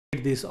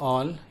this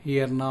all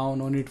here. Now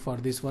no need for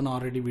this one,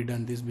 already we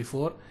done this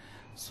before.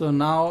 So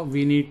now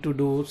we need to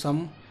do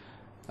some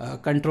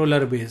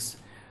controller base.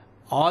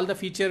 All the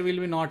feature will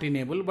be not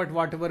enabled, but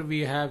whatever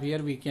we have here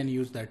we can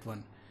use that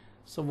one.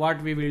 So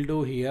what we will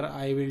do here,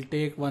 I will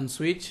take one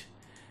switch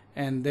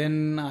and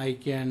then I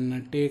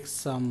can take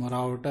some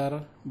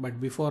router, but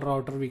before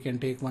router we can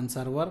take one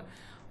server.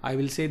 I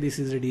will say this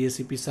is a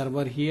DHCP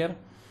server here,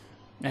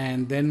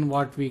 and then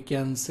what we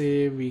can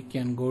say, we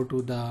can go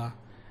to the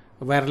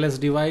wireless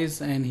device,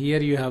 and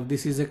here you have,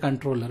 this is a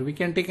controller. We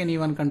can take any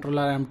one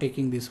controller. I am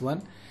taking this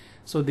one.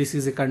 So this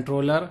is a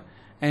controller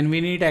and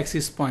we need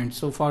access point.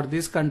 So for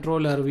this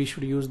controller we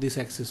should use this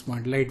access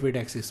point, lightweight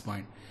access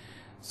point.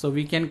 So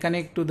we can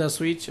connect to the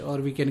switch or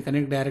we can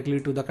connect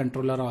directly to the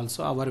controller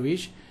also, our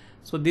wish.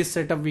 So this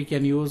setup we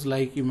can use,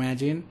 like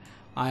imagine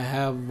I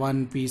have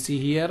one PC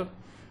here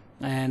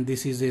and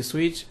this is a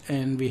switch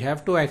and we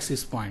have two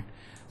access point.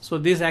 So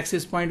this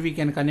access point we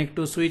can connect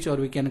to switch or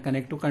we can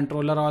connect to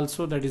controller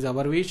also, that is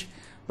our wish.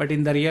 But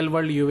in the real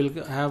world you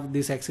will have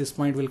this access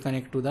point will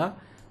connect to the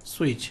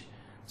switch.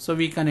 So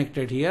we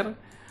connected here,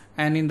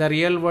 and in the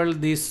real world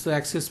this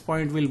access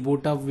point will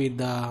boot up with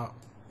the,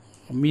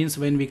 means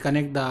when we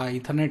connect the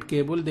Ethernet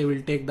cable they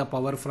will take the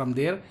power from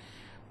there.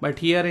 But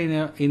here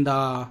in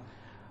the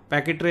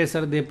packet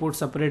tracer they put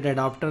separate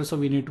adapter, so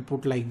we need to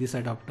put like this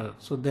adapter.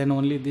 So then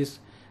only this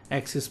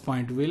access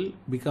point will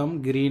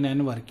become green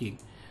and working.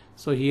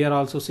 So here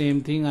also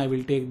same thing, I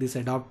will take this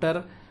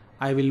adapter,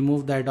 I will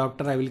move the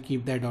adapter, I will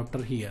keep the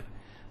adapter here.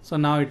 So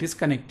now it is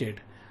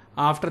connected.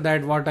 After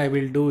that what I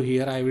will do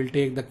here, I will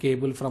take the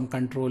cable from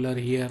controller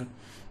here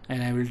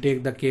and I will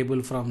take the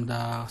cable from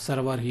the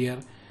server here.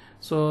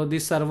 So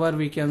this server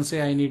we can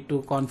say I need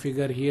to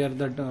configure here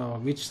that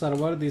which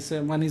server, this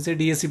one is a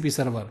DHCP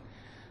server.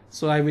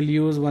 So I will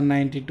use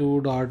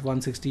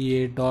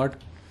 192.168.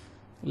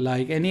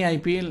 like any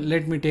IP,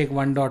 let me take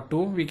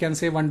 1.2. we can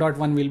say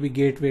 1.1 will be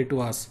gateway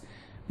to us.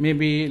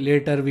 Maybe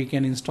later we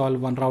can install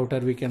one router,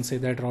 we can say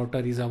that router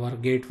is our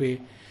gateway,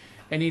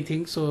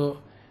 anything. So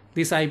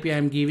this IP I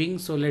am giving.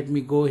 So let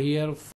me go here.